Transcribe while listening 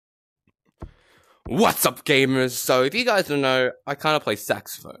What's up, gamers? So, if you guys don't know, I kind of play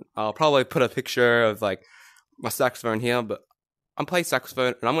saxophone. I'll probably put a picture of like my saxophone here, but I'm playing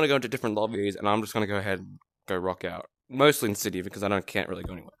saxophone, and I'm gonna go into different lobbies, and I'm just gonna go ahead and go rock out, mostly in city because I can't really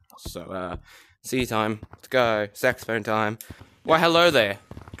go anywhere else. So, city time. Let's go. Saxophone time. Why, hello there.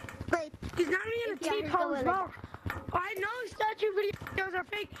 Wait, he's not even a cheap hole as well. I know statue videos are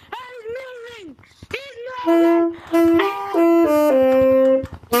fake. He's moving! He's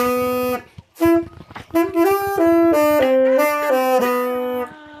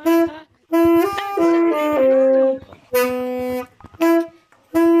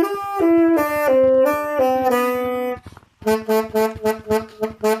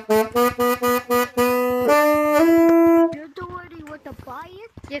You're the one with the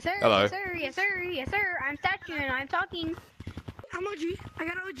bias? Yes, sir. Hello. Yes, sir. Yes, sir. Yes, sir. I'm statue and I'm talking. I'm OG. I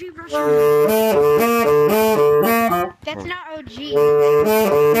got OG version. That's not OG.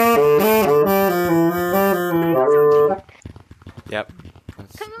 Yep.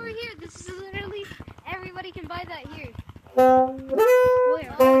 Come over here. This is literally everybody can buy that here.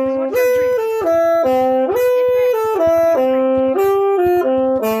 Where? What's OG?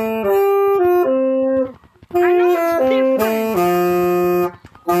 I know it's different.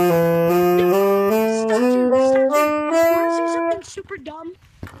 Statue. Wanna see something super dumb?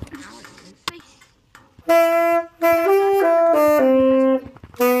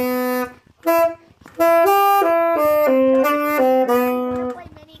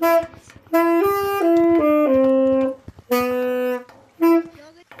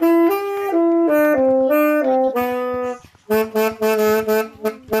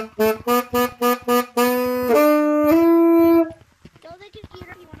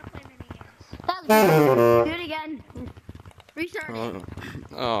 Do it again. Restart it.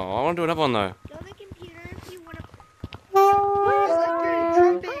 Oh, I want to do another one though. Go to the computer if you want to. Where's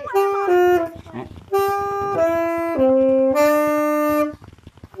the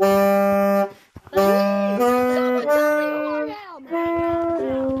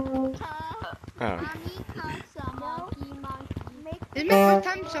This is my first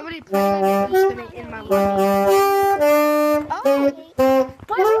time somebody played an instrument in my life. Oh!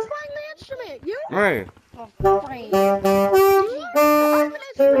 Why who's playing the instrument? You? Hey. I have an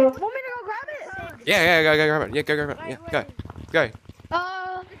instrument. Want me to go grab it? Yeah, go grab it. Yeah, go grab it. Yeah, go. What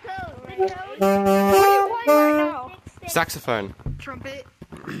are you playing right now? Saxophone. Trumpet.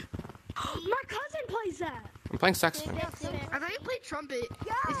 My cousin plays that. I'm playing saxophone. I thought you played trumpet.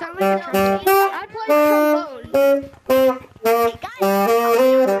 It sounded like a trumpet. I play trombone.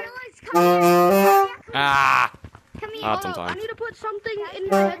 Ah. Come here. Ah, I sometimes. need to put something in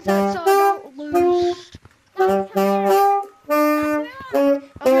my headset so I don't lose. I'll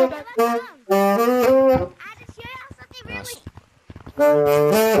be back. Yes.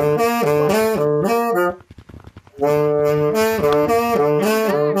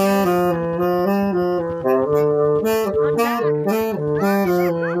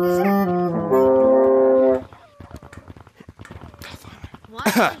 What?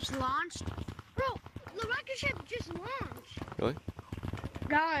 Just launched? Bro, the rocket ship just launched. Really?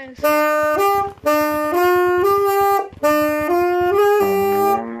 Guys.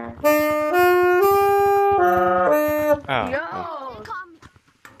 Oh. Yo.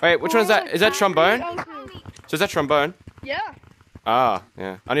 Wait, which one is that? Is that trombone? So is that trombone? Yeah. Ah,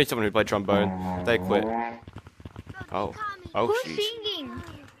 yeah. I need someone who played trombone. They quit. Oh. Oh, Who's jeez. singing?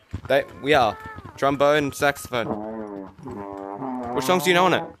 We are. Trombone, saxophone. Which songs do you know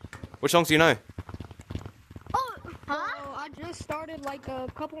on it? Which songs do you know? Oh, I just started like a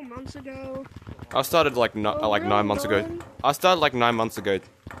couple months ago. I started like 9 months ago. I started like 9 months ago. To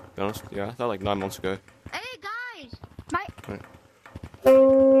be honest, yeah, I started like 9 months ago. Hey guys, my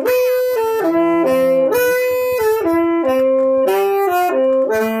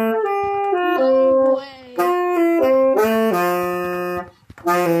No way.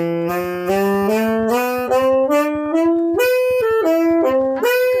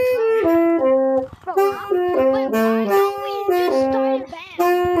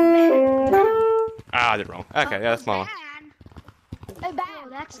 Ah, I did wrong. Okay, yeah, that's mine.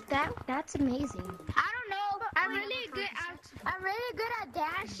 That's amazing. I don't know. I'm really good at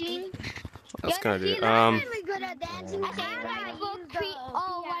dancing. That's gonna do. I'm really good at dancing. I think I go creep.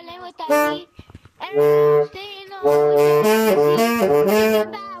 Oh, I with that beat. And stay in the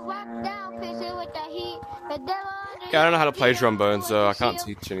walk down, face it with the heat. Yeah, I don't know how to play trombone, so I can't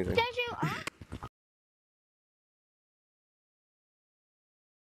teach anything.